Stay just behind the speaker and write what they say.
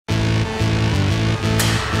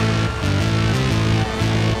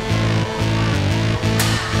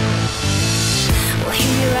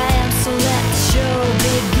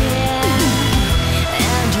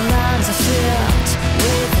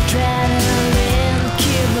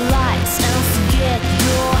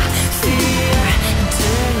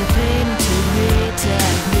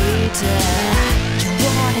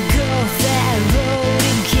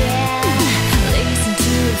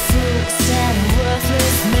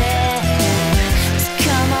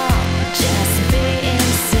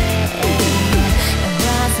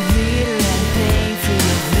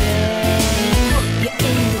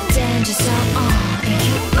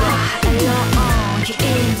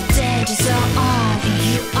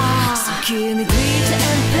give me glitter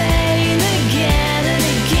and pain again and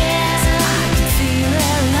again. I can feel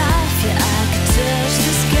alive, yeah, I can touch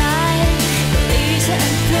the sky. Glitter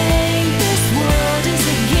and pain, this world is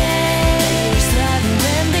a game. It's like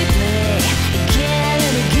when they play again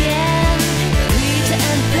and again. Glitter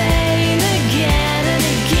and pain again and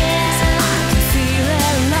again. I can feel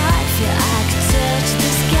alive, yeah, I can touch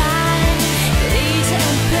the sky. Glitter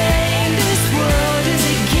and pain, this world is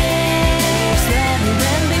a game. It's like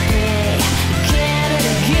when they play again and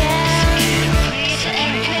again. Glitter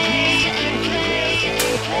and pain,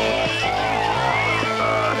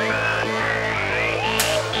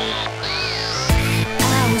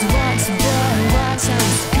 I was once a boy, once I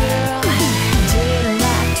was a girl. Didn't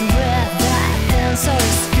like to wear that pants or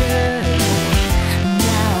a skirt.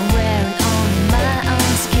 Now I wear it on my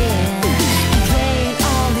own skin. Playing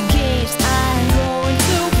all the games I'm going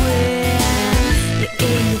to win. You're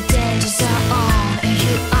in the danger zone, and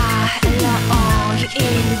you are alone. You're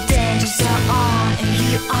in the danger zone, and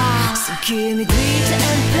you are. So give me glitter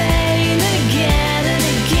and pain again and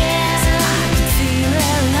again. I can feel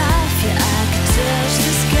alive, yeah, I can touch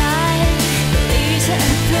the sky. Glitter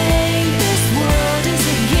and pain, this world is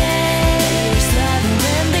a game. It's like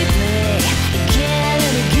when they play again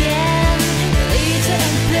and again. Glitter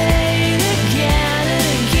and pain again and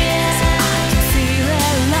again. I can feel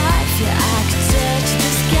alive, yeah, I can touch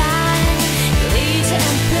the sky. Glitter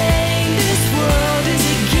and pain, this world is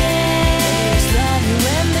a game. It's like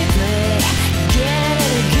when they play again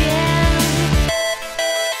and again.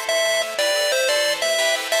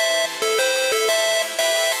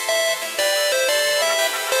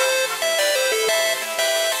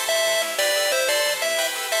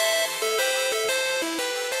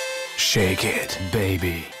 Shake it,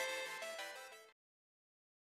 baby.